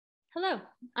Hello,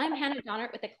 I'm Hannah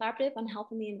Donnert with the Collaborative on Health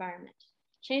and the Environment.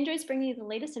 She enjoys bringing you the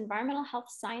latest environmental health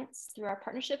science through our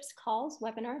partnerships, calls,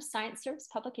 webinars, science service,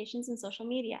 publications, and social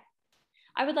media.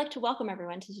 I would like to welcome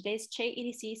everyone to today's CHE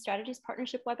EDC Strategies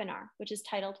Partnership webinar, which is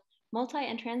titled Multi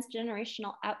and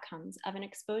Transgenerational Outcomes of an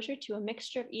Exposure to a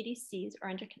Mixture of EDCs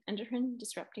or Endocrine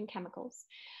Disrupting Chemicals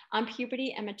on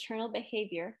Puberty and Maternal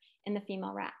Behavior in the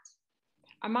Female Rat.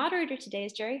 Our moderator today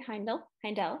is Jerry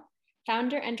Heindel,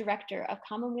 founder and director of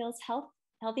Commonweal's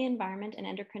Healthy Environment and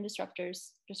Endocrine Disruptor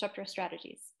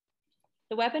Strategies.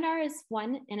 The webinar is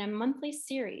one in a monthly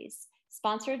series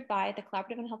sponsored by the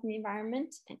Collaborative on Health and the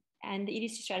Environment and the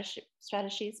EDC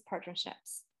Strategies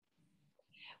Partnerships.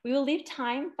 We will leave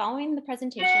time following the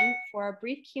presentation for a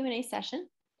brief Q&A session.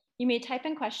 You may type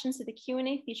in questions to the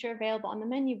Q&A feature available on the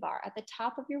menu bar at the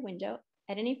top of your window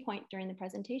at any point during the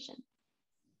presentation.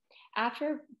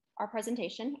 After our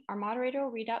presentation, our moderator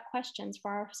will read out questions for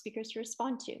our speakers to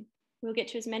respond to. We will get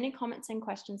to as many comments and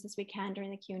questions as we can during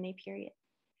the Q&A period.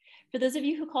 For those of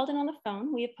you who called in on the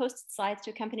phone, we have posted slides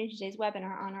to accompany today's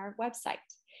webinar on our website.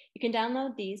 You can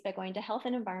download these by going to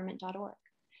healthandenvironment.org.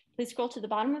 Please scroll to the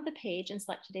bottom of the page and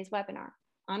select today's webinar.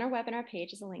 On our webinar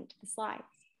page is a link to the slides.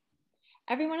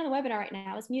 Everyone in the webinar right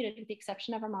now is muted with the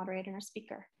exception of our moderator and our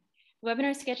speaker. The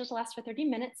webinar is scheduled to last for 30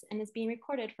 minutes and is being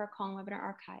recorded for a call and webinar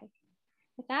archive.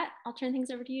 With that, I'll turn things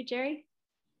over to you, Jerry.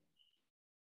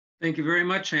 Thank you very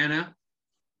much, Hannah.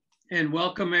 And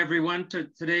welcome everyone to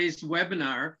today's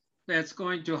webinar that's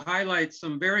going to highlight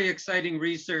some very exciting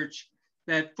research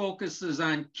that focuses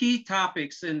on key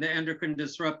topics in the endocrine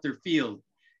disruptor field.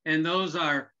 And those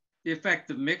are the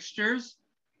effect of mixtures,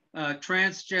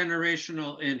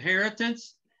 transgenerational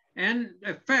inheritance, and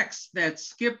effects that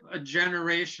skip a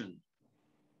generation.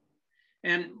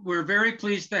 And we're very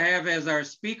pleased to have as our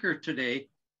speaker today,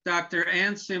 Dr.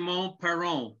 Anne-Simone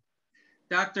Parent.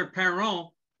 Dr. Parent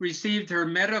received her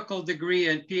medical degree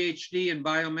and PhD in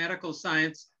biomedical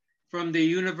science from the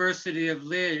University of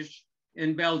Liège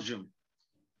in Belgium.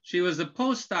 She was a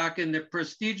postdoc in the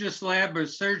prestigious lab of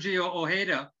Sergio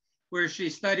Ojeda, where she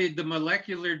studied the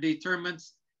molecular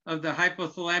determinants of the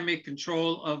hypothalamic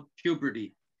control of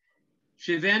puberty.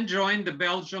 She then joined the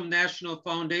Belgium National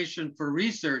Foundation for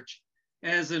Research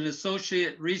as an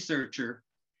associate researcher,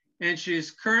 and she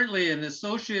is currently an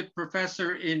associate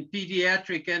professor in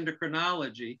pediatric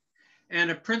endocrinology and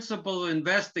a principal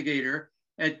investigator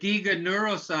at Giga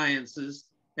Neurosciences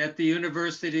at the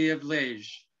University of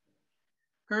Liège.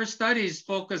 Her studies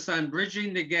focus on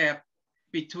bridging the gap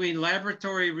between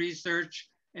laboratory research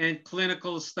and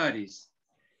clinical studies.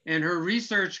 And her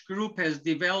research group has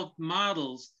developed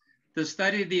models to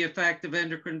study the effect of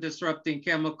endocrine disrupting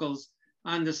chemicals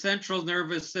on the central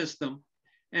nervous system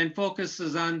and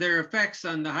focuses on their effects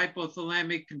on the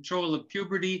hypothalamic control of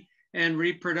puberty and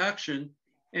reproduction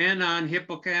and on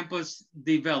hippocampus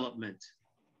development.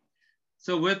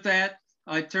 So with that,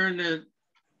 I turn the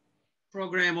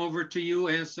program over to you,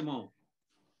 Anne-Simone.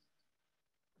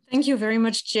 Thank you very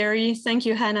much, Jerry. Thank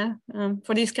you, Hannah,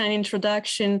 for this kind of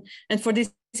introduction and for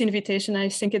this invitation. I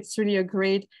think it's really a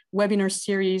great webinar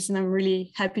series, and I'm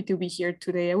really happy to be here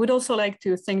today. I would also like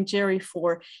to thank Jerry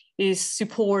for his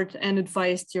support and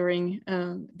advice during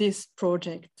this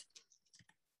project.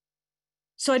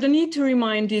 So I don't need to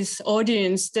remind this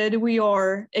audience that we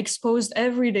are exposed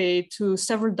every day to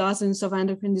several dozens of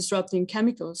endocrine disrupting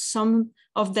chemicals. Some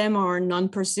of them are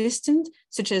non-persistent,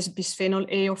 such as bisphenol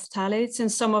A or phthalates,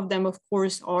 and some of them, of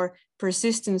course, are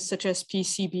persistent, such as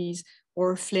PCBs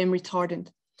or flame retardant.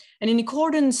 And in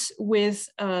accordance with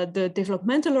the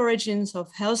developmental origins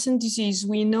of health and disease,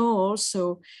 we know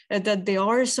also that there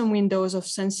are some windows of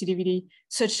sensitivity,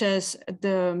 such as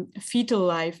the fetal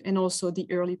life and also the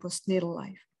early postnatal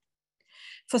life.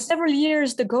 For several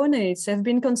years, the gonads have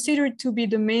been considered to be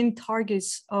the main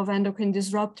targets of endocrine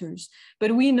disruptors,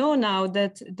 but we know now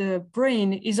that the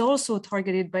brain is also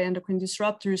targeted by endocrine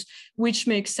disruptors, which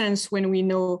makes sense when we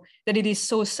know that it is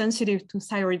so sensitive to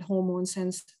thyroid hormones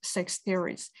and sex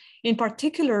steroids. In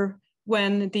particular,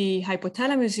 when the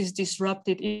hypothalamus is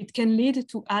disrupted, it can lead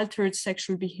to altered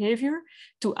sexual behavior,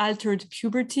 to altered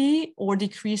puberty or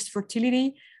decreased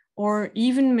fertility, or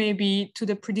even maybe to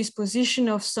the predisposition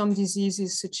of some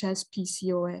diseases such as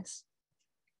PCOS.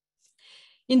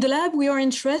 In the lab, we are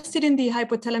interested in the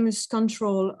hypothalamus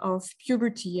control of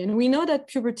puberty, and we know that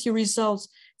puberty results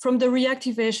from the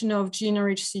reactivation of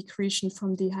GnRH secretion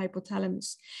from the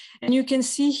hypothalamus. And you can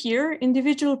see here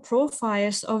individual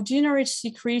profiles of GnRH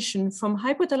secretion from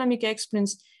hypothalamic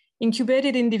explants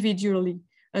incubated individually.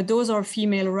 Those are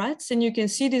female rats, and you can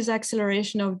see this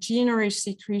acceleration of GnRH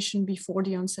secretion before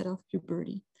the onset of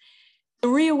puberty. The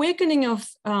reawakening of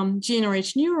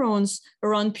GnRH neurons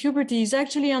around puberty is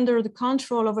actually under the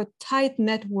control of a tight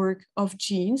network of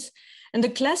genes. And the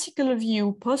classical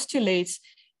view postulates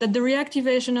that the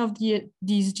reactivation of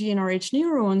these GnRH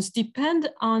neurons depend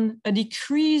on a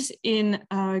decrease in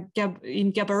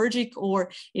GABAergic or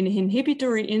in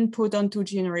inhibitory input onto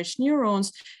GnRH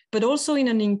neurons, but also in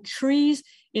an increase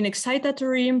in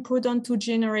excitatory input onto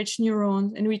GnRH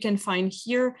neurons. And we can find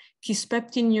here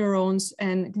kisspeptin neurons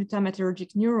and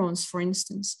glutamatergic neurons, for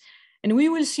instance. And we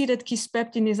will see that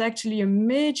kisspeptin is actually a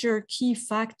major key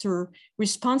factor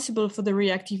responsible for the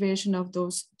reactivation of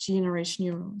those GnRH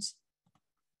neurons.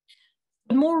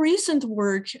 More recent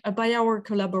work by our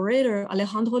collaborator,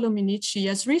 Alejandro Lominici,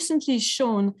 has recently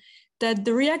shown that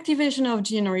the reactivation of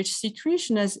GnRH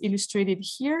secretion, as illustrated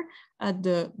here at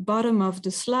the bottom of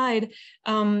the slide,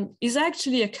 is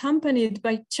actually accompanied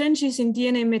by changes in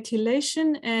DNA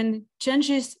methylation and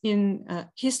changes in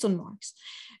histone marks.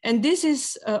 And this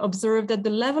is observed at the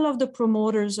level of the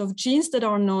promoters of genes that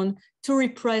are known to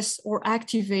repress or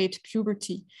activate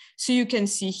puberty. So you can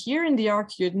see here in the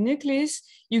arcuate nucleus,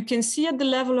 you can see at the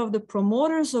level of the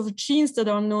promoters of genes that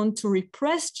are known to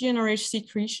repress GnRH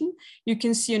secretion, you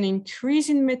can see an increase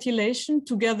in methylation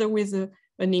together with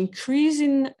an increase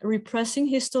in repressing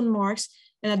histone marks.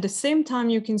 And at the same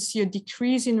time, you can see a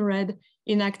decrease in red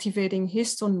in activating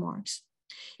histone marks.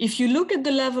 If you look at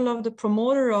the level of the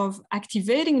promoter of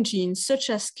activating genes, such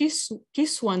as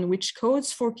KIS1, which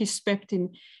codes for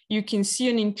kisspeptin, you can see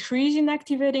an increase in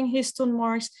activating histone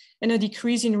marks and a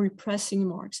decrease in repressing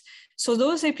marks. So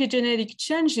those epigenetic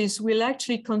changes will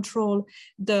actually control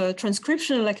the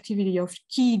transcriptional activity of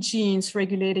key genes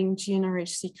regulating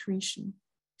GnRH secretion.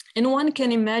 And one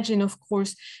can imagine, of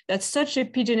course, that such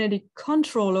epigenetic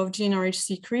control of GnRH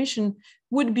secretion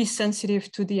would be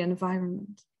sensitive to the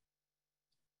environment.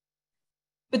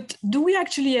 But do we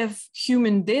actually have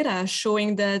human data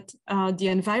showing that the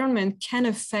environment can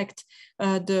affect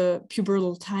the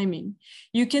pubertal timing?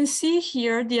 You can see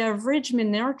here the average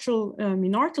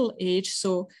menarchal age,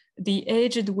 so the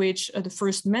age at which the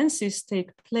first menses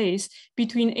take place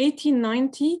between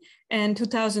 1890 and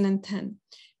 2010.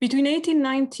 Between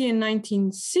 1890 and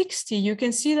 1960, you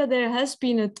can see that there has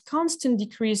been a constant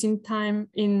decrease in time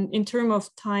in terms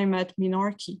of time at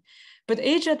menarche. But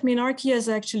age at menarche has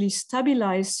actually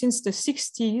stabilized since the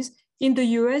 60s in the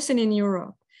US and in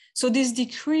Europe. So this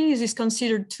decrease is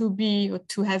considered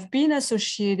to have been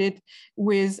associated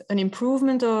with an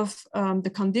improvement of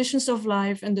the conditions of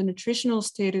life and the nutritional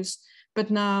status, but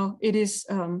now it is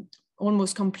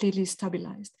almost completely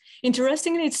stabilized.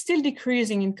 Interestingly, it's still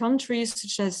decreasing in countries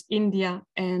such as India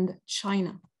and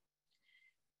China.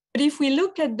 But if we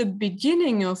look at the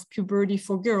beginning of puberty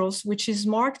for girls, which is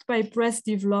marked by breast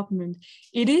development,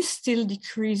 it is still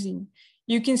decreasing.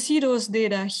 You can see those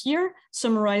data here,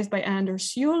 summarized by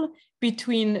Anders Juhl,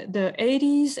 between the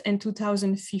 80s and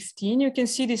 2015. You can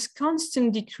see this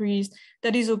constant decrease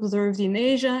that is observed in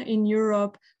Asia, in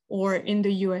Europe, or in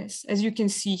the US. As you can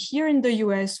see here in the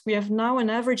US, we have now an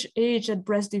average age at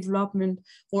breast development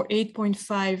for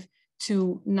 8.5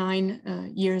 to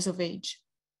 9 years of age.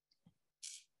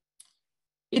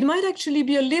 It might actually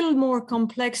be a little more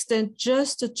complex than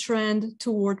just a trend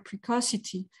toward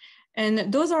precocity.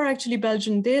 And those are actually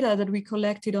Belgian data that we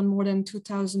collected on more than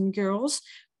 2,000 girls,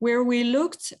 where we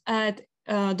looked at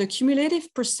the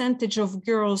cumulative percentage of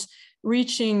girls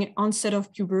reaching onset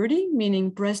of puberty, meaning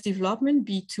breast development,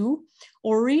 B2,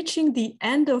 or reaching the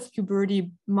end of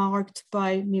puberty marked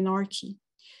by menarche.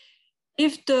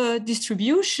 If the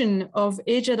distribution of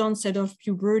age at onset of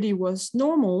puberty was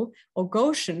normal or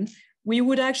Gaussian, we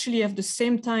would actually have the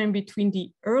same time between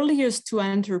the earliest to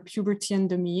enter puberty and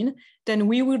the mean than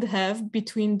we would have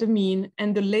between the mean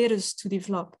and the latest to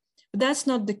develop. But that's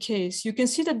not the case. You can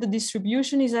see that the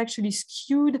distribution is actually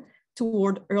skewed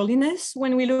toward earliness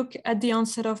when we look at the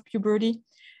onset of puberty.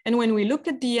 And when we look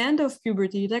at the end of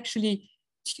puberty, it actually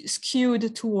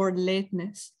skewed toward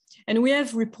lateness. And we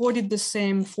have reported the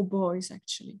same for boys,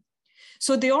 actually.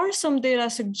 So there are some data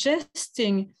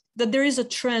suggesting that there is a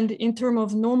trend in terms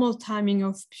of normal timing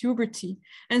of puberty,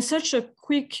 and such a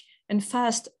quick and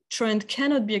fast trend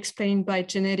cannot be explained by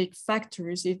genetic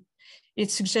factors.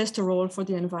 It suggests a role for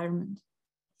the environment.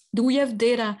 Do we have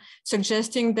data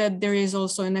suggesting that there is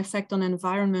also an effect on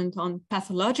environment on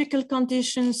pathological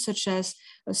conditions, such as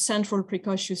a central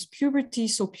precocious puberty,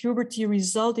 so puberty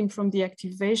resulting from the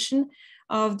activation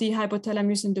of the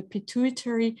hypothalamus and the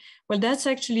pituitary? Well, that's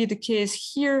actually the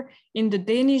case here in the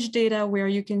Danish data, where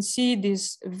you can see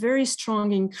this very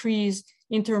strong increase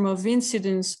in terms of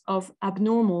incidence of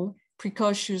abnormal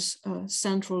precocious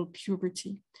central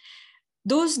puberty.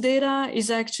 Those data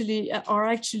are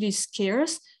actually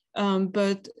scarce,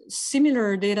 but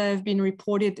similar data have been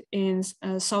reported in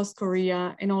South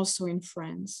Korea and also in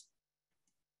France.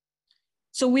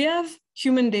 So we have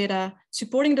human data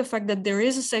supporting the fact that there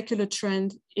is a secular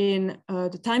trend in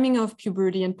the timing of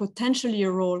puberty and potentially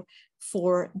a role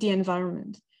for the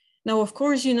environment. Now, of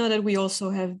course, you know that we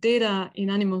also have data in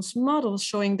animals models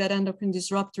showing that endocrine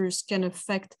disruptors can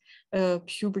affect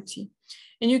puberty.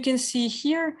 And you can see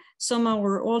here some of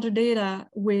our older data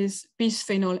with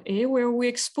bisphenol A, where we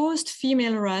exposed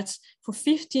female rats for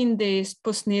 15 days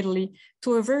postnatally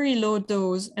to a very low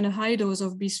dose and a high dose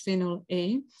of bisphenol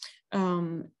A.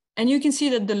 And you can see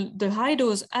that the high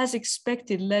dose, as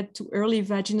expected, led to early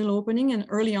vaginal opening and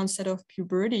early onset of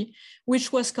puberty,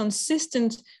 which was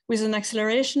consistent with an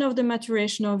acceleration of the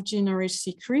maturation of GnRH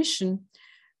secretion.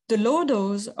 The low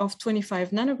dose of 25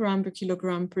 nanogram per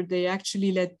kilogram per day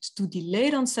actually led to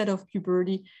delayed onset of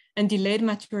puberty and delayed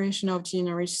maturation of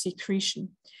GnRH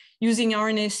secretion. Using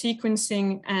RNA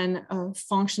sequencing and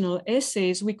functional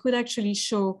assays, we could actually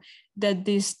show that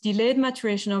this delayed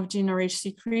maturation of GnRH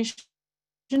secretion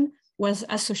was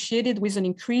associated with an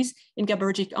increase in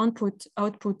GABAergic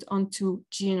output onto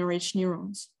GnRH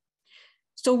neurons.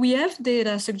 So we have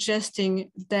data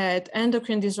suggesting that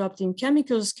endocrine disrupting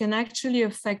chemicals can actually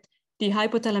affect the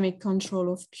hypothalamic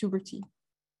control of puberty.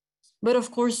 But of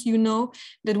course, you know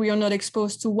that we are not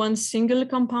exposed to one single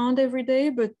compound every day,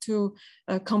 but to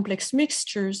complex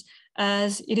mixtures,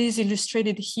 as it is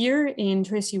illustrated here in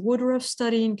Tracy Woodruff's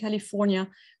study in California,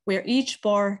 where each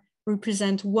bar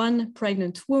represents one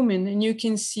pregnant woman. And you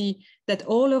can see that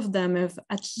all of them have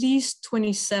at least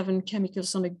 27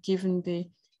 chemicals on a given day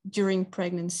during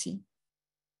pregnancy.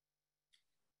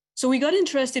 So we got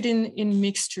interested in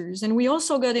mixtures, and we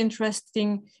also got interested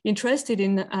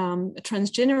in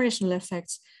transgenerational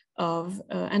effects of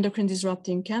endocrine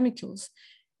disrupting chemicals,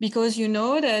 because you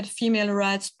know that female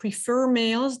rats prefer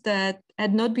males that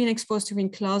had not been exposed to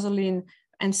vinclozolin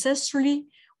ancestrally.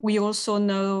 We also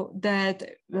know that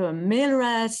male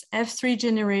rats F3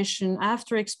 generation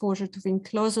after exposure to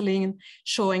vinclozolin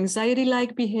show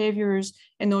anxiety-like behaviors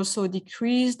and also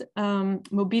decreased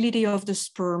mobility of the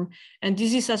sperm. And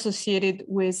this is associated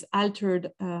with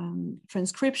altered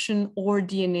transcription or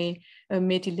DNA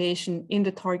methylation in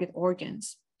the target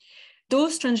organs.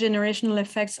 Those transgenerational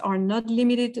effects are not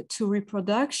limited to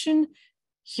reproduction.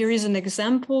 Here is an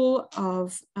example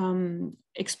of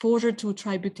exposure to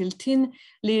tributyltin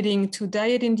leading to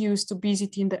diet-induced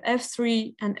obesity in the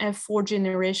F3 and F4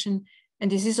 generation. And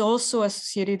this is also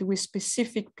associated with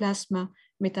specific plasma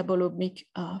metabolomic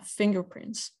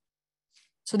fingerprints.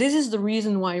 So this is the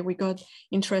reason why we got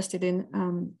interested in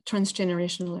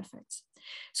transgenerational effects.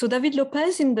 So David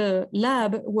Lopez in the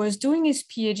lab was doing his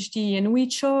PhD, and we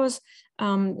chose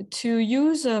to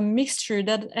use a mixture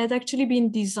that had actually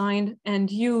been designed and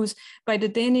used by the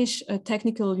Danish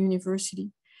Technical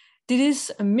University. This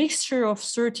is a mixture of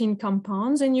 13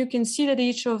 compounds, and you can see that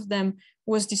each of them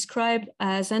was described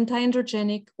as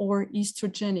anti-androgenic or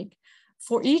estrogenic.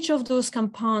 For each of those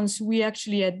compounds, we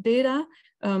actually had data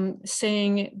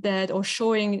saying that or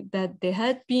showing that there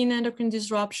had been endocrine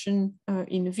disruption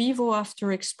in vivo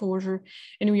after exposure.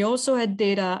 And we also had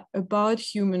data about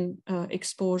human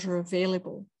exposure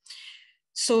available.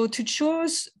 So to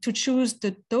choose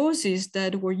the doses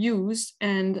that were used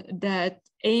and that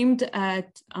aimed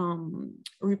at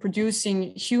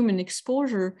reproducing human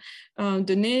exposure,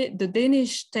 the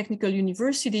Danish Technical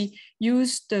University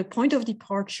used the point of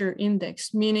departure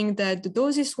index, meaning that the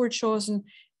doses were chosen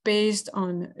based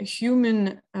on a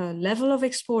human level of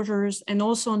exposures and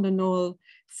also on the null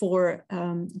for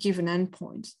given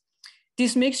endpoints.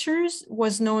 These mixtures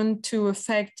was known to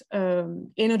affect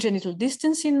anogenital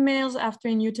distance in males after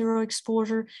in utero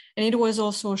exposure, and it was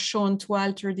also shown to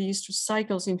alter the estrous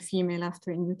cycles in female after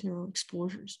in utero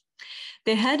exposures.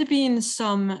 There had been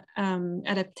some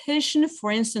adaptation,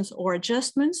 for instance, or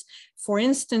adjustments. For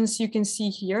instance, you can see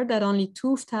here that only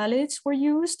 2 phthalates were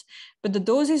used, but the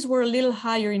doses were a little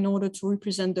higher in order to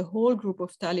represent the whole group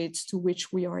of phthalates to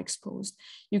which we are exposed.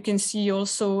 You can see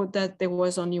also that there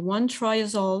was only 1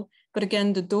 triazole, but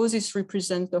again, the doses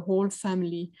represent the whole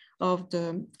family of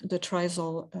the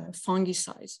triazole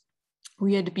fungicides.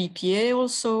 We had BPA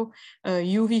also,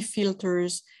 UV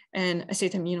filters, and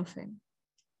acetaminophen.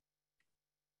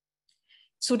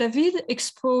 So David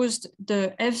exposed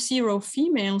the F0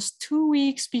 females 2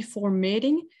 weeks before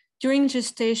mating, during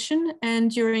gestation, and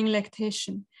during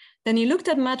lactation. Then he looked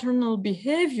at maternal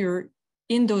behavior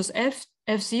in those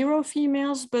F0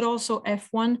 females, but also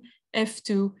F1,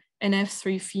 F2, and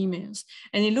F3 females.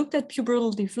 And he looked at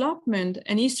pubertal development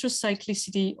and estrous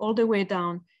cyclicity all the way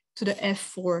down to the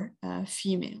F4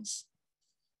 females.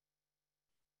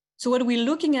 So what we're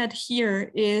looking at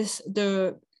here is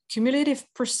the cumulative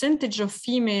percentage of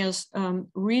females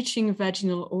reaching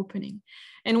vaginal opening.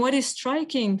 And what is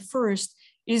striking first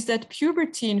is that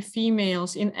puberty in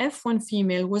females, in F1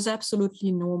 female, was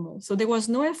absolutely normal. So there was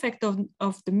no effect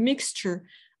of the mixture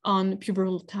on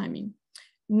pubertal timing,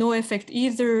 no effect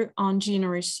either on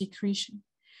GnRH secretion.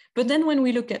 But then when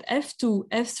we look at F2,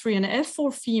 F3, and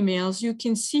F4 females, you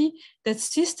can see that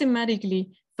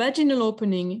systematically vaginal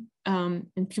opening and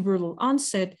pubertal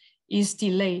onset is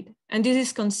delayed. And this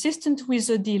is consistent with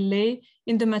a delay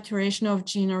in the maturation of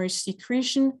GnRH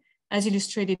secretion, as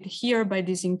illustrated here by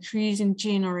this increase in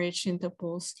GnRH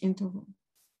interpulse interval.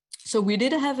 So we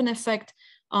did have an effect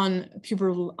on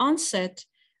pubertal onset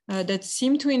that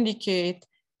seemed to indicate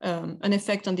an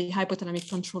effect on the hypothalamic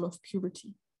control of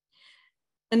puberty.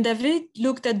 And David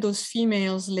looked at those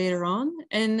females later on,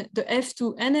 and the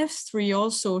F2 and F3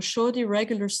 also showed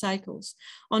irregular cycles.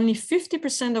 Only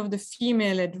 50% of the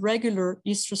female had regular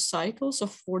estrous cycles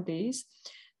of 4 days.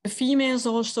 The females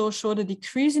also showed a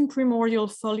decrease in primordial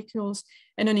follicles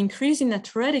and an increase in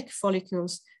natriuretic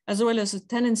follicles, as well as a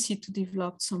tendency to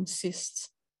develop some cysts.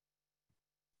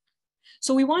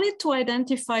 So we wanted to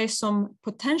identify some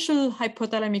potential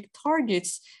hypothalamic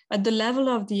targets at the level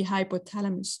of the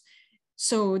hypothalamus.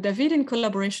 So David, in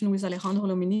collaboration with Alejandro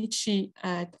Lominici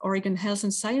at Oregon Health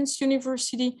and Science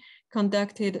University,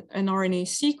 conducted an RNA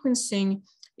sequencing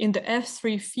in the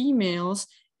F3 females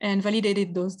and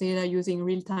validated those data using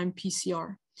real-time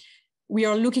PCR. We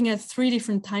are looking at 3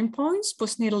 different time points,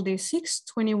 postnatal day 6,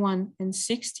 21, and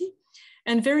 60.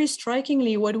 And very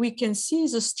strikingly, what we can see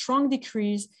is a strong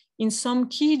decrease in some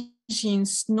key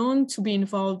genes known to be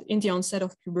involved in the onset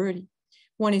of puberty.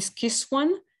 One is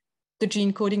KIS1, the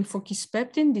gene coding for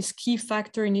kisspeptin, this key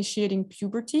factor initiating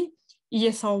puberty,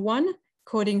 ESR1,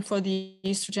 coding for the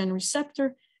estrogen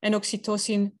receptor, and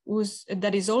oxytocin,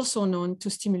 that is also known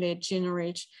to stimulate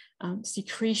GnRH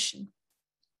secretion.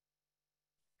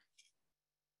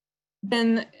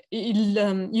 Then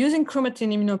using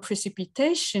chromatin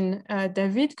immunoprecipitation,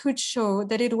 David could show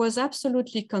that it was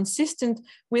absolutely consistent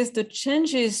with the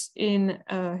changes in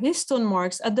histone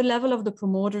marks at the level of the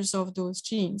promoters of those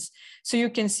genes. So you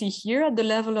can see here at the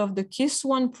level of the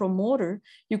KIS1 promoter,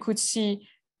 you could see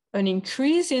an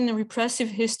increase in repressive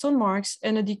histone marks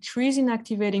and a decrease in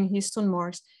activating histone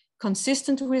marks,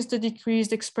 consistent with the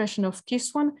decreased expression of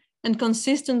KIS1 and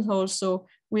consistent also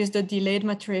with the delayed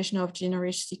maturation of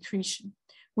GnRH secretion.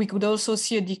 We could also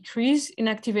see a decrease in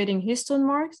activating histone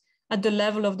marks at the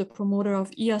level of the promoter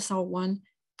of ESR1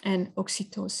 and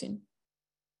oxytocin.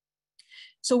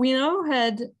 So we now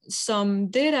had some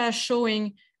data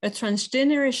showing a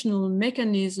transgenerational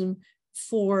mechanism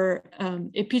for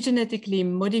epigenetically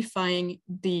modifying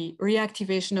the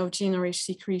reactivation of GnRH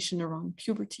secretion around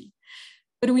puberty.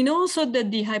 But we know also that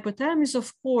the hypothalamus,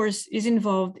 of course, is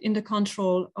involved in the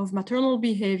control of maternal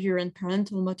behavior and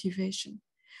parental motivation.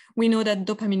 We know that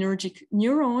dopaminergic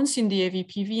neurons in the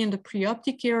AVPV and the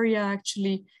preoptic area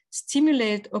actually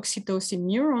stimulate oxytocin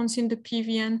neurons in the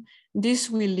PVN. This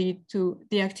will lead to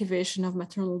the activation of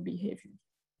maternal behavior.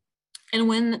 And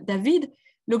when David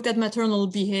looked at maternal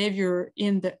behavior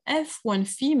in the F1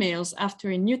 females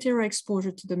after in utero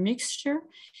exposure to the mixture,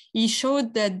 he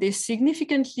showed that they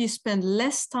significantly spend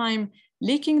less time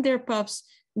licking their pups.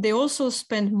 They also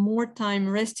spend more time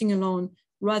resting alone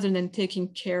rather than taking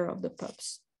care of the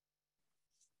pups.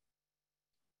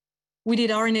 We did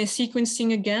RNA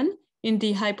sequencing again in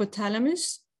the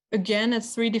hypothalamus. Again, at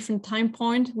 3 different time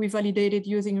points, we validated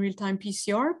using real-time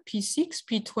PCR, P6,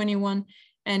 P21,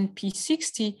 and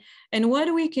P60. And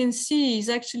what we can see is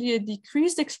actually a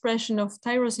decreased expression of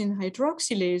tyrosine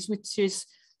hydroxylase, which is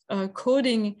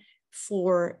coding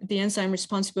for the enzyme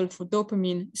responsible for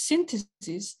dopamine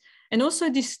synthesis, and also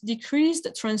this decreased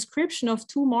transcription of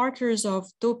 2 markers of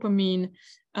dopamine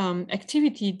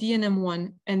activity,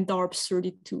 DNM1 and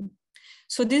DARP32.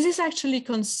 So this is actually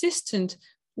consistent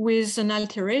with an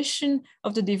alteration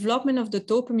of the development of the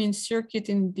dopamine circuit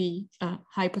in the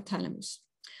hypothalamus.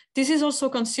 This is also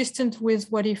consistent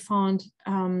with what he found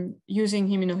using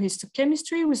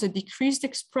immunohistochemistry, with a decreased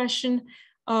expression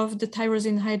of the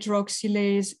tyrosine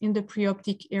hydroxylase in the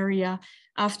preoptic area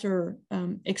after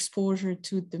exposure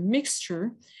to the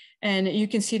mixture. And you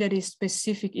can see that it is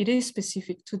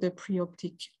specific to the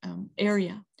preoptic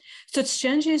area. Such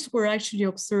changes were actually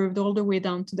observed all the way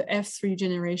down to the F3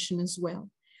 generation as well.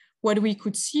 What we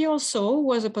could see also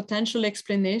was a potential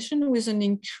explanation with an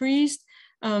increased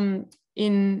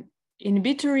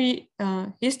inhibitory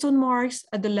histone marks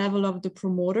at the level of the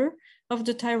promoter of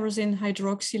the tyrosine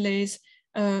hydroxylase,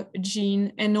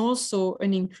 gene and also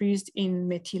an increase in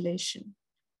methylation.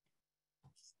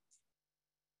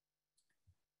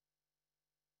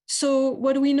 So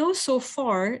what we know so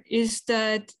far is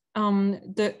that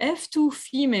the F2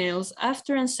 females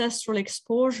after ancestral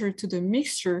exposure to the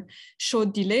mixture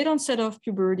showed delayed onset of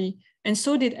puberty, and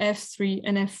so did F3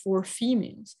 and F4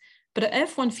 females. But the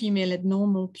F1 female had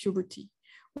normal puberty.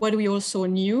 What we also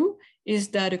knew is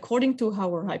that according to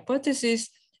our hypothesis,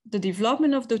 the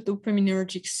development of the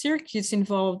dopaminergic circuits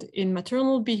involved in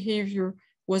maternal behavior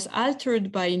was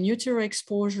altered by in utero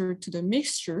exposure to the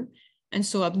mixture, and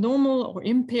so abnormal or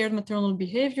impaired maternal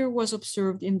behavior was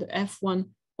observed in the F1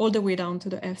 all the way down to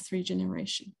the F3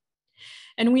 generation.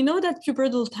 And we know that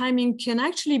pubertal timing can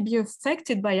actually be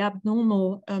affected by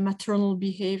abnormal maternal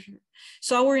behavior.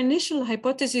 So our initial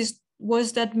hypothesis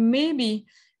was that maybe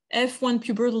F1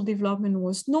 pubertal development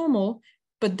was normal,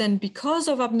 but then because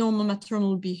of abnormal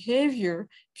maternal behavior,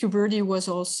 puberty was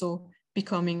also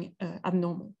becoming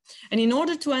abnormal. And in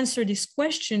order to answer this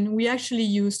question, we actually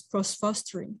used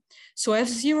cross-fostering. So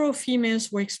F0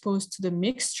 females were exposed to the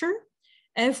mixture,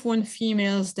 F1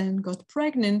 females then got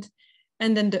pregnant,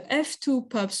 and then the F2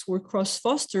 pups were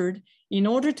cross-fostered in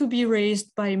order to be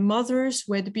raised by mothers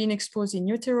who had been exposed in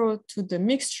utero to the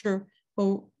mixture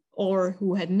or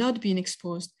who had not been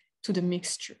exposed to the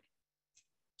mixture.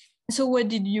 So what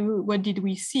did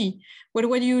we see?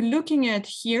 What you're looking at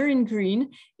here in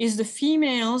green is the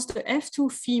females, the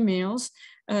F2 females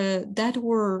that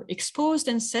were exposed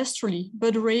ancestrally,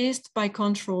 but raised by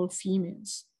control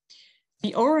females.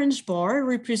 The orange bar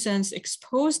represents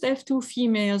exposed F2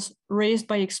 females raised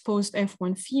by exposed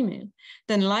F1 female.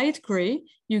 Then light gray,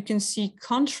 you can see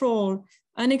control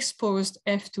unexposed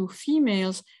F2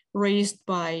 females raised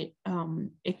by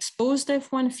exposed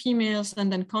F1 females,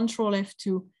 and then control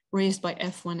F2 raised by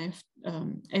F1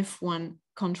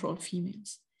 control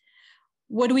females.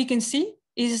 What we can see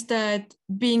is that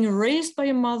being raised by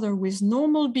a mother with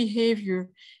normal behavior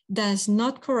does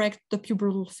not correct the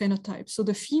pubertal phenotype. So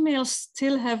the females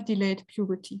still have delayed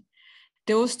puberty.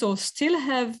 They also still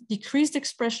have decreased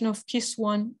expression of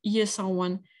KIS1,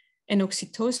 ESR1, and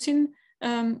oxytocin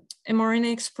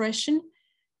mRNA expression.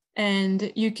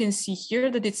 And you can see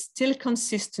here that it's still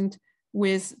consistent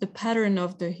with the pattern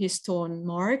of the histone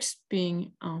marks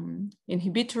being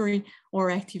inhibitory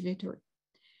or activatory.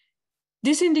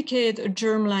 This indicates a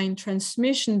germline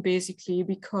transmission basically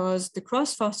because the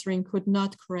cross-fostering could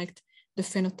not correct the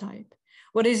phenotype.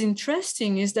 What is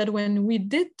interesting is that when we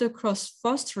did the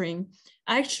cross-fostering,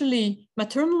 actually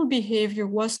maternal behavior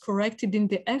was corrected in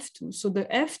the F2. So the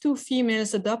F2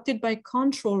 females adopted by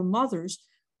control mothers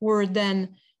were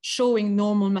then showing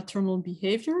normal maternal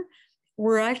behavior.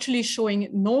 We're actually showing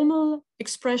normal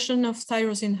expression of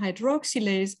tyrosine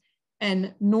hydroxylase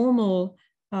and normal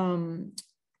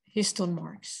histone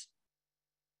marks.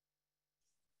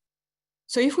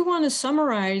 So if we want to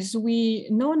summarize, we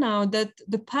know now that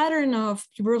the pattern of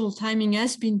pubertal timing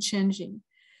has been changing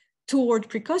toward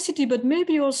precocity, but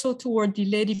maybe also toward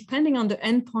delay, depending on the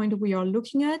endpoint we are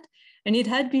looking at. And it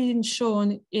had been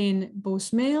shown in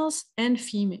both males and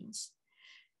females.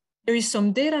 There is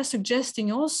some data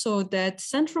suggesting also that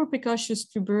central precocious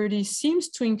puberty seems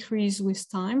to increase with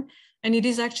time, and it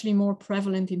is actually more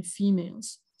prevalent in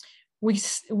females,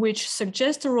 which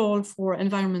suggests a role for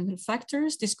environmental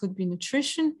factors. This could be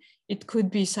nutrition, it could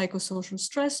be psychosocial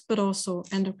stress, but also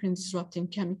endocrine disrupting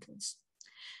chemicals.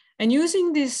 And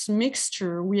using this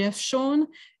mixture, we have shown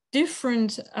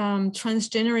different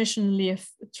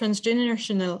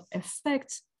transgenerational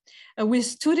effects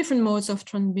with two different modes of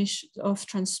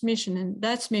transmission, and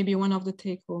that's maybe one of the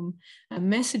take-home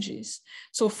messages.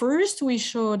 So first, we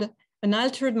showed an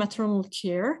altered maternal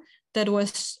care that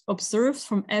was observed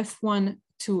from F1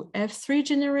 to F3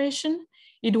 generation.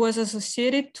 It was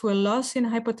associated to a loss in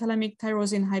hypothalamic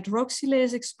tyrosine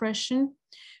hydroxylase expression,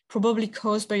 probably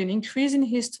caused by an increase in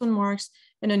histone marks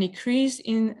and an increase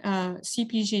in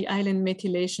CpG island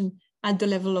methylation at the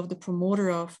level of the promoter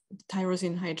of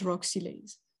tyrosine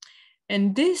hydroxylase.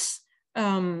 And this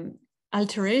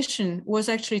alteration was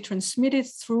actually transmitted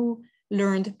through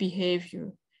learned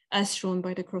behavior, as shown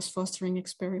by the cross-fostering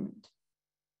experiment.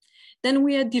 Then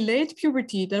we had delayed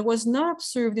puberty that was not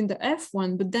observed in the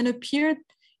F1, but then appeared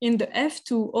in the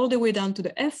F2 all the way down to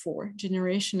the F4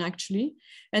 generation, actually.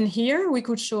 And here we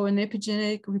could show an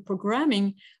epigenetic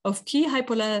reprogramming of key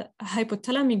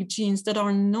hypothalamic genes that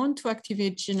are known to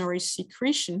activate GnRH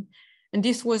secretion. And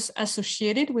this was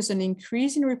associated with an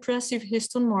increase in repressive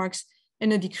histone marks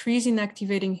and a decrease in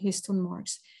activating histone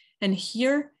marks. And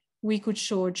here we could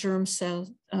show germ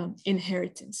cell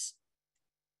inheritance.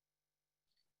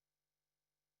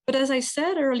 But as I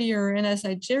said earlier, and as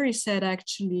Jerry said,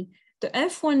 actually, the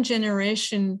F1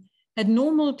 generation had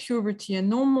normal puberty and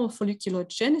normal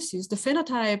folliculogenesis. The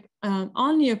phenotype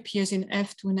only appears in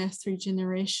F2 and F3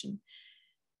 generation.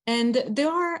 And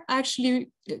there are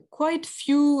actually quite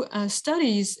few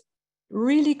studies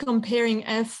really comparing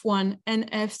F1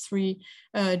 and F3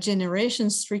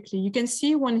 generations strictly. You can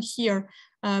see one here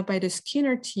by the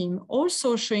Skinner team,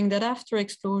 also showing that after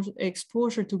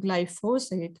exposure to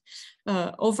glyphosate,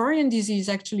 ovarian disease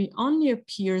actually only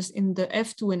appears in the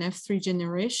F2 and F3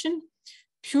 generation.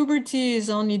 Puberty is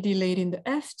only delayed in the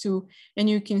F2, and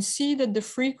you can see that the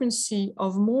frequency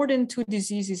of more than 2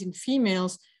 diseases in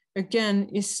females, again,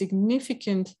 is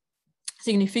significantly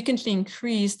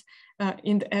increased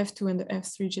in the F2 and the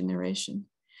F3 generation.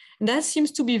 And that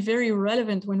seems to be very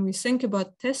relevant when we think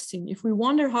about testing. If we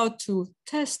wonder how to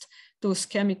test those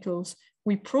chemicals,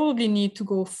 we probably need to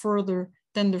go further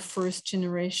than the first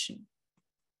generation.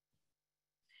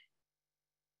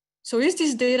 So is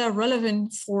this data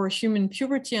relevant for human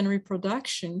puberty and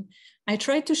reproduction? I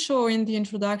tried to show in the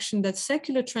introduction that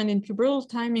secular trend in pubertal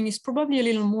timing is probably a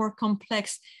little more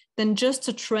complex than just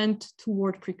a trend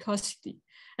toward precocity.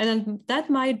 And then that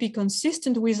might be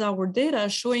consistent with our data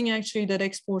showing actually that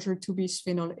exposure to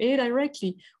bisphenol A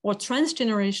directly or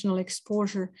transgenerational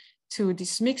exposure to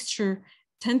this mixture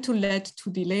tend to lead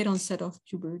to delayed onset of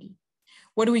puberty.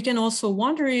 What we can also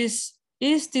wonder is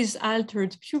this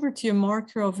altered puberty a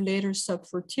marker of later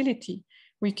subfertility?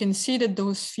 We can see that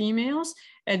those females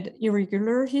had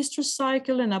irregular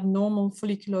hysterocycle and abnormal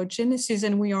folliculogenesis,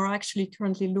 and we are actually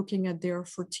currently looking at their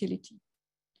fertility.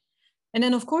 And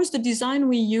then, of course, the design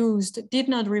we used did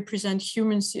not represent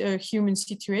human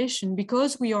situation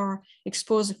because we are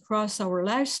exposed across our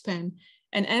lifespan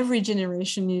and every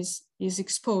generation is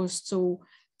exposed. So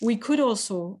we could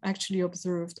also actually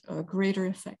observe greater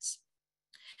effects.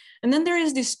 And then there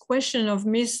is this question of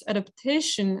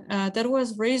misadaptation that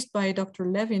was raised by Dr.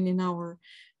 Levin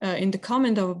in the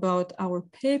comment about our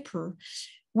paper.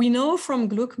 We know from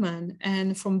Gluckman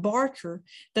and from Barker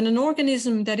that an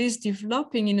organism that is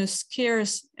developing in a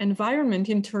scarce environment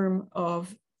in terms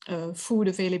of food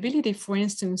availability, for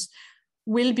instance,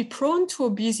 will be prone to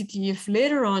obesity if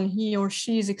later on he or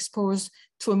she is exposed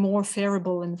to a more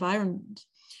favorable environment.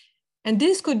 And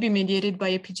this could be mediated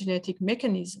by epigenetic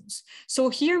mechanisms. So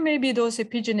here, maybe those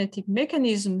epigenetic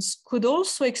mechanisms could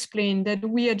also explain that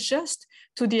we adjust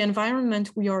to the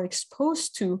environment we are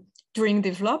exposed to during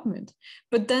development.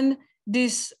 But then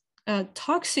this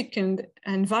toxic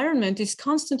environment is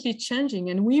constantly changing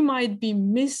and we might be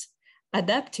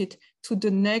misadapted to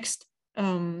the next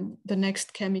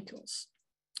chemicals.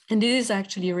 And it is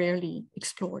actually rarely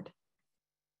explored.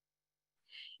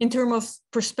 In terms of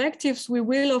perspectives, we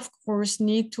will, of course,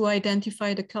 need to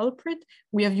identify the culprit.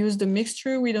 We have used a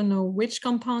mixture. We don't know which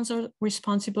compounds are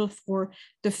responsible for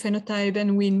the phenotype,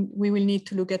 and we will need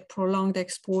to look at prolonged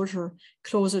exposure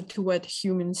closer to what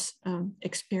humans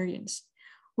experience.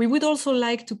 We would also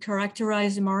like to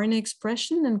characterize mRNA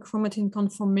expression and chromatin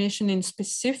conformation in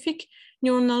specific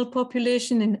neuronal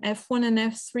population in F1 and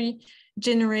F3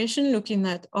 generation, looking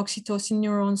at oxytocin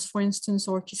neurons, for instance,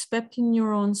 or kisspeptin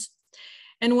neurons.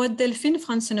 And what Delphine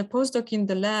Franzen, a postdoc in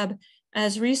the lab,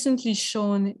 has recently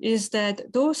shown is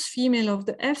that those females of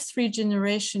the F3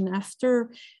 generation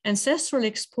after ancestral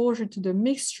exposure to the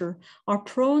mixture are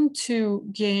prone to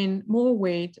gain more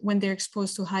weight when they're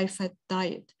exposed to high-fat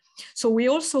diet. So we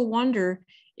also wonder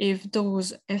if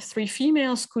those F3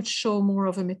 females could show more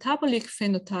of a metabolic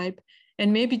phenotype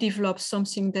and maybe develop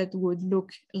something that would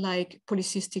look like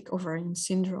polycystic ovarian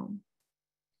syndrome.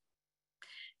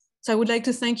 So I would like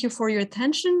to thank you for your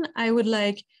attention. I would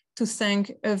like to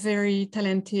thank a very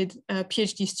talented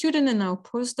PhD student and now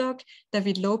postdoc,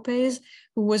 David Lopez,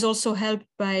 who was also helped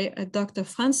by Dr.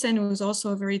 Franzen, who was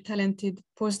also a very talented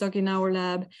postdoc in our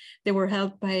lab. They were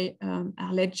helped by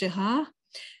Arlette Gerard.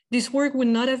 This work would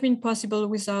not have been possible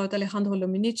without Alejandro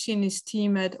Lominici and his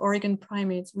team at Oregon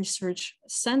Primate Research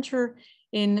Center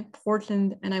in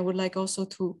Portland. And I would like also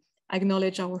to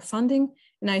acknowledge our funding.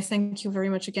 And I thank you very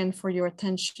much again for your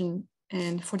attention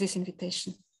and for this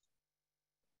invitation.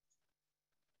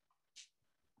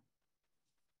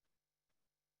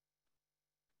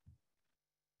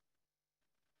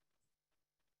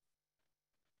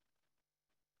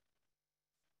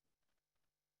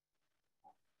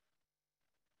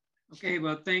 Okay,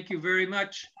 well, thank you very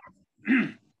much.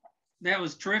 That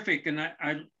was terrific, and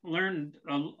I learned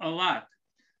a lot.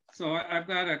 So I've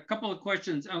got a couple of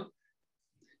questions.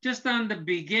 Just on the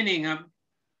beginning,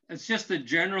 it's just a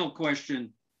general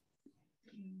question.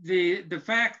 The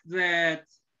fact that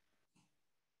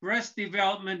breast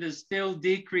development is still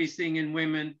decreasing in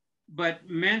women, but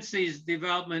menses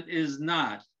development is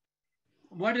not.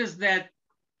 What is that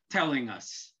telling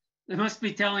us? It must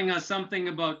be telling us something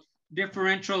about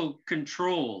differential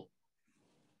control,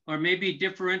 or maybe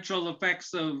differential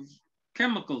effects of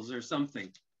chemicals or something.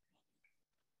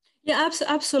 Yeah,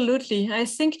 absolutely. I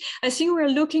think we're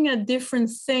looking at different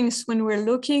things when we're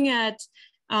looking at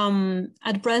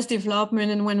breast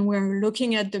development and when we're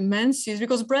looking at the menses,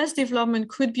 because breast development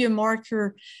could be a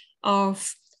marker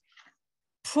of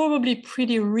probably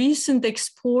pretty recent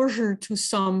exposure to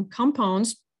some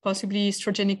compounds, possibly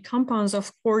estrogenic compounds,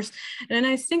 of course. And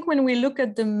I think when we look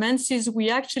at the menses, we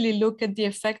actually look at the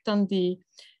effect on the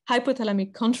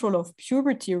hypothalamic control of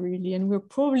puberty, really, and we're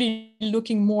probably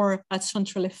looking more at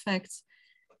central effects.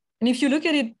 And if you look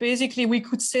at it, basically, we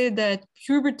could say that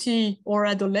puberty or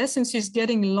adolescence is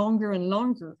getting longer and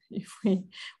longer, if we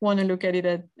want to look at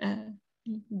it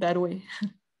that way.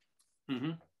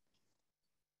 Mm-hmm.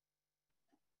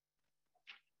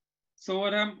 So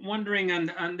what I'm wondering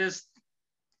on this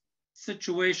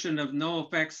situation of no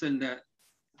effects in the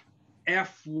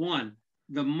F1,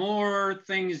 the more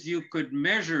things you could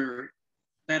measure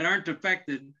that aren't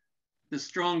affected, the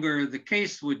stronger the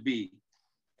case would be.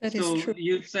 That is true.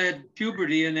 You said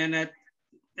puberty, and then at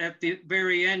the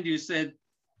very end, you said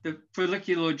the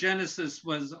folliculogenesis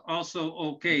was also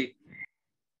okay.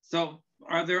 So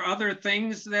are there other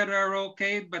things that are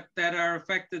okay, but that are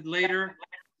affected later?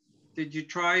 Did you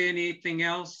try anything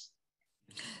else?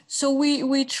 So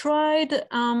we tried,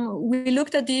 we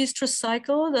looked at the estrous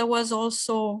cycle. That was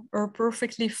also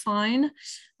perfectly fine.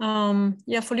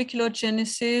 Yeah,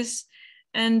 folliculogenesis,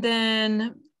 and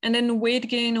then weight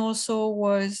gain also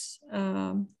was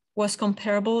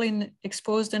comparable in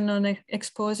exposed and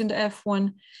non-exposed in the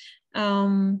F1.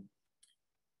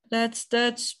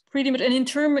 That's pretty much, and in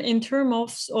term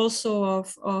of also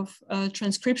of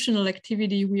transcriptional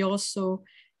activity, we also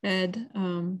had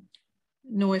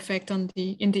no effect in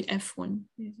the F1,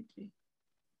 basically,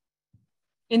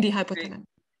 in the hypothalamic.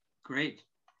 Great.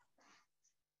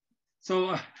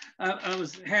 So I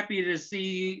was happy to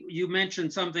see you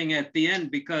mentioned something at the end,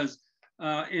 because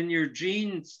in your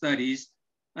gene studies,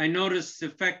 I noticed the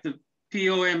effect of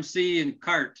POMC and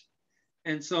CART.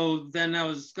 And so then I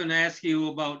was going to ask you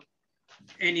about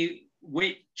any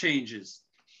weight changes.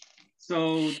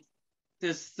 So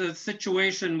the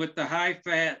situation with the high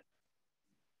fat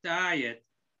diet,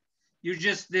 you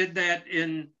just did that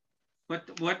in what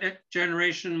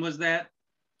generation was that?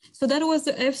 So that was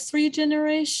the F3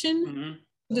 generation, mm-hmm.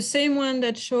 The same one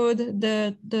that showed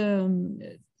the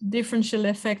differential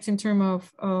effects in terms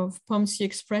of POMC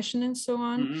expression and so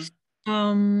on.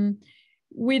 Mm-hmm.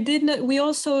 We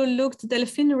also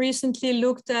Delphine recently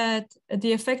looked at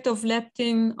the effect of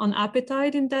leptin on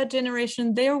appetite in that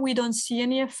generation. There we don't see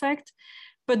any effect,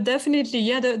 but definitely,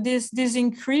 yeah, this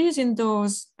increase in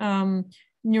those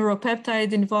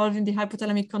neuropeptides involved in the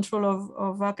hypothalamic control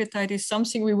of appetite is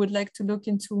something we would like to look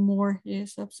into more.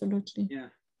 Yes, absolutely. Yeah.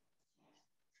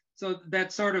 So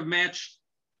that sort of matched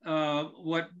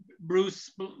what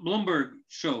Bruce Bloomberg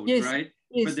showed, yes, right?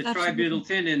 Yes, for the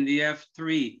tributyltin in the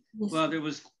F3. Yes. Well, there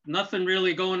was nothing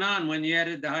really going on when you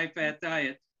added the high-fat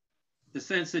diet. The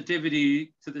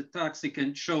sensitivity to the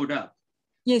toxicant showed up.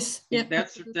 Yes, yeah.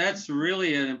 That's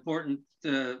really an important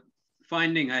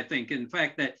finding, I think. In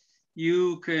fact, that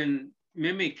you can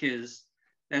mimic his,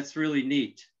 that's really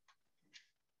neat.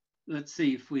 Let's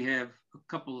see if we have a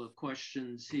couple of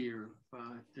questions here.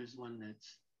 There's one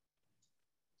that's,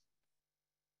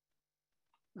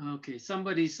 okay,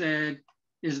 somebody said,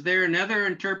 is there another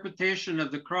interpretation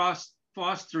of the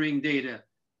cross-fostering data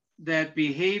that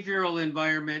behavioral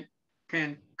environment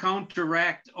can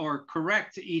counteract or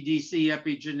correct EDC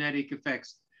epigenetic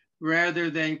effects rather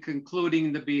than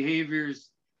concluding the behaviors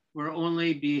were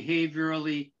only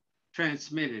behaviorally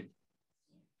transmitted?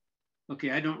 Okay,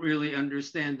 I don't really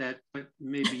understand that, but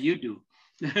maybe you do.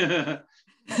 that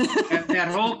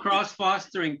whole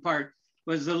cross-fostering part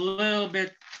was a little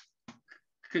bit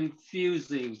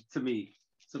confusing to me.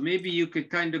 So maybe you could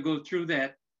kind of go through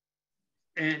that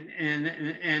and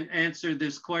answer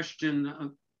this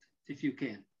question if you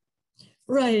can.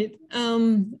 Right.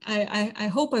 I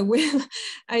hope I will.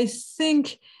 I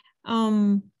think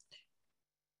so.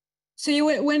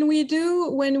 When we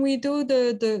do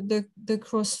the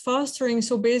cross fostering,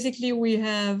 so basically we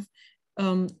have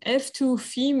F2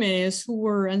 females who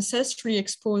were ancestrally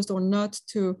exposed or not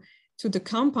to the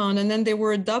compound, and then they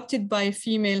were adopted by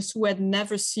females who had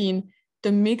never seen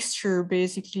the mixture,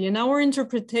 basically. And our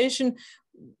interpretation,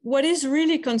 what is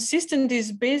really consistent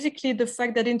is basically the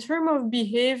fact that in terms of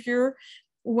behavior,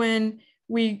 when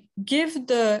we give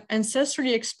the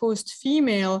ancestrally exposed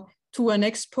female to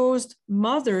unexposed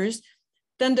mothers,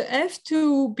 then the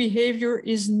F2 behavior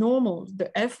is normal.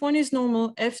 The F1 is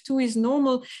normal, F2 is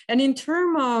normal. And in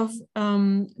terms of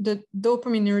the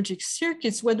dopaminergic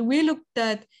circuits, what we looked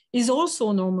at is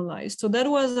also normalized. So that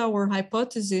was our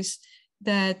hypothesis,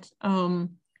 that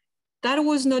that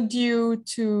was not due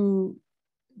to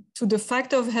the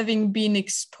fact of having been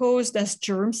exposed as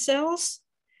germ cells,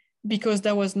 because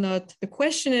that was not the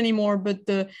question anymore, but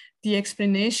the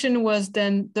explanation was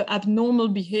then the abnormal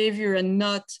behavior and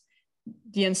not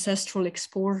the ancestral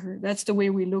exposure. That's the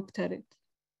way we looked at it.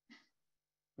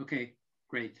 Okay,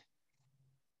 great.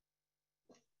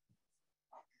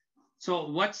 So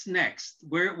what's next?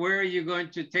 Where are you going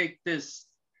to take this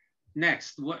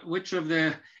next? Which of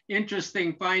the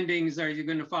interesting findings are you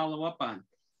going to follow up on?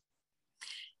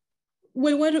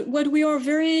 Well, what we are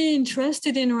very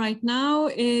interested in right now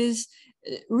is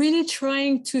really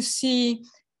trying to see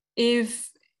if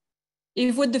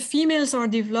what the females are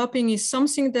developing is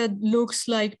something that looks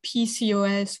like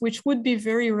PCOS, which would be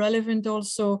very relevant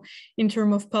also in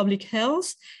terms of public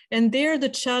health. And there, the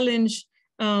challenge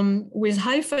with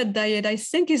high-fat diet, I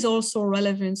think, is also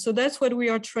relevant. So that's what we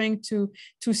are trying to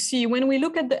see. When we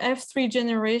look at the F3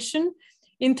 generation,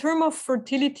 in terms of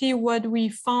fertility, what we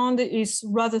found is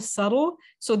rather subtle.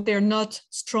 So they're not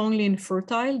strongly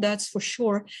infertile, that's for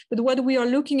sure. But what we are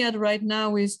looking at right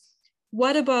now is,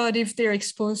 what about if they're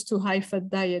exposed to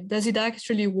high-fat diet? Does it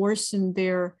actually worsen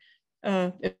their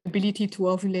ability to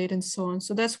ovulate and so on?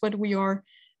 So that's what we are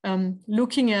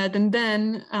looking at. And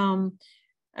then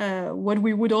what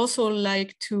we would also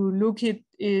like to look at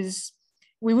is,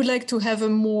 we would like to have a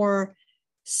more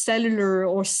cellular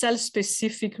or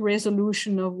cell-specific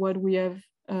resolution of what we have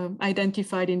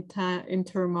identified in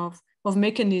terms of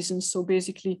mechanisms. So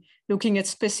basically looking at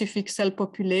specific cell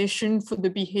population for the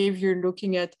behavior,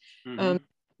 looking at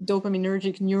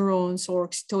dopaminergic neurons or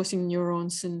oxytocin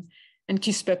neurons, and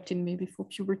kisspeptin maybe for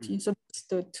puberty. So that's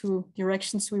the two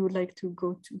directions we would like to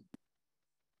go to.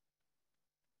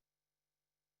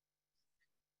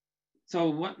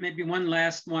 So maybe one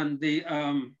last one,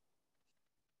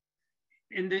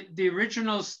 in the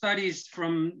original studies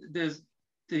from the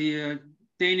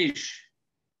Danish,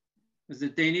 was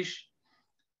it Danish?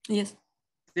 Yes.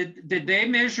 Did they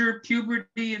measure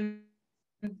puberty in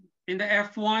the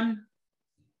F1?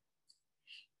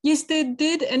 Yes, they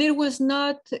did, and it was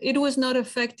not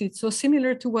affected. So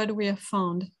similar to what we have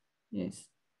found. Yes.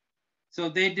 So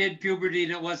they did puberty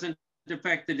and it wasn't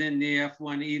affected in the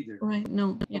F1 either. Right.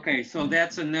 No. Okay, so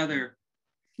that's another.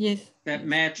 Yes. That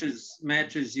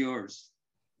matches yours.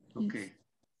 Okay.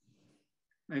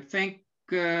 Yes. I think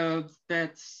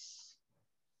that's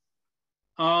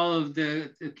all of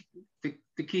the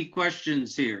key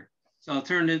questions here. So I'll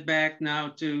turn it back now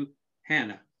to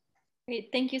Hannah. Great,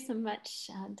 thank you so much,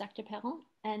 Dr. Parent,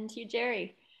 and to you,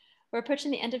 Jerry. We're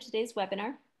approaching the end of today's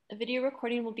webinar. A video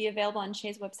recording will be available on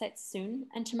Shay's website soon,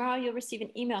 and tomorrow you'll receive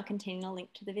an email containing a link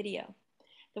to the video.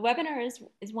 The webinar is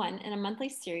one in a monthly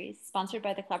series sponsored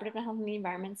by the Collaborative on Health and the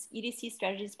Environment's EDC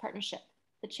Strategies Partnership.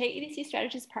 The CHE EDC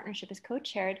Strategies Partnership is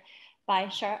co-chaired by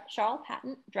Charles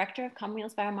Patton, Director of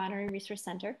Commonweal's Biomonitoring Resource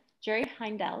Center, Jerry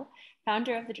Heindel,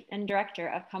 Founder and Director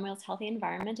of Commonweal's Healthy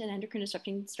Environment and Endocrine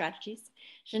Disrupting Strategies,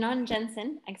 Janon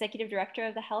Jensen, Executive Director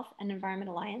of the Health and Environment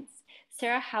Alliance,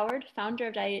 Sarah Howard, Founder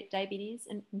of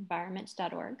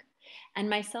DiabetesAndEnvironment.org, and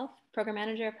myself, Program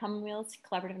Manager of Commonweal's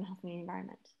Collaborative on Health and the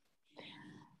Environment.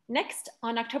 Next,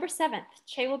 on October 7th,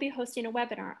 CHE will be hosting a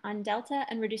webinar on Delta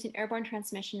and reducing airborne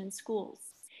transmission in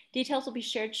schools. Details will be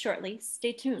shared shortly.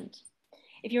 Stay tuned.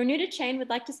 If you're new to CHE and would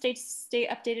like to stay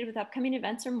updated with upcoming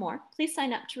events or more, please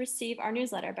sign up to receive our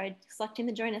newsletter by selecting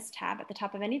the Join Us tab at the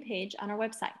top of any page on our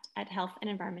website at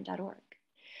healthandenvironment.org.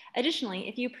 Additionally,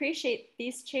 if you appreciate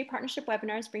these CHE partnership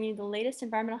webinars bringing you the latest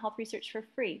environmental health research for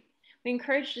free, we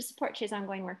encourage you to support CHE's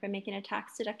ongoing work by making a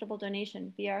tax-deductible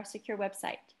donation via our secure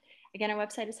website. Again, our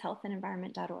website is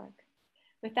healthandenvironment.org.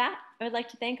 With that, I would like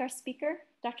to thank our speaker,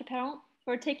 Dr. Parent,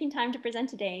 for taking time to present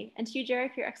today, and to you, Jerry,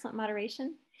 for your excellent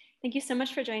moderation. Thank you so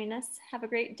much for joining us. Have a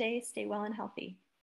great day. Stay well and healthy.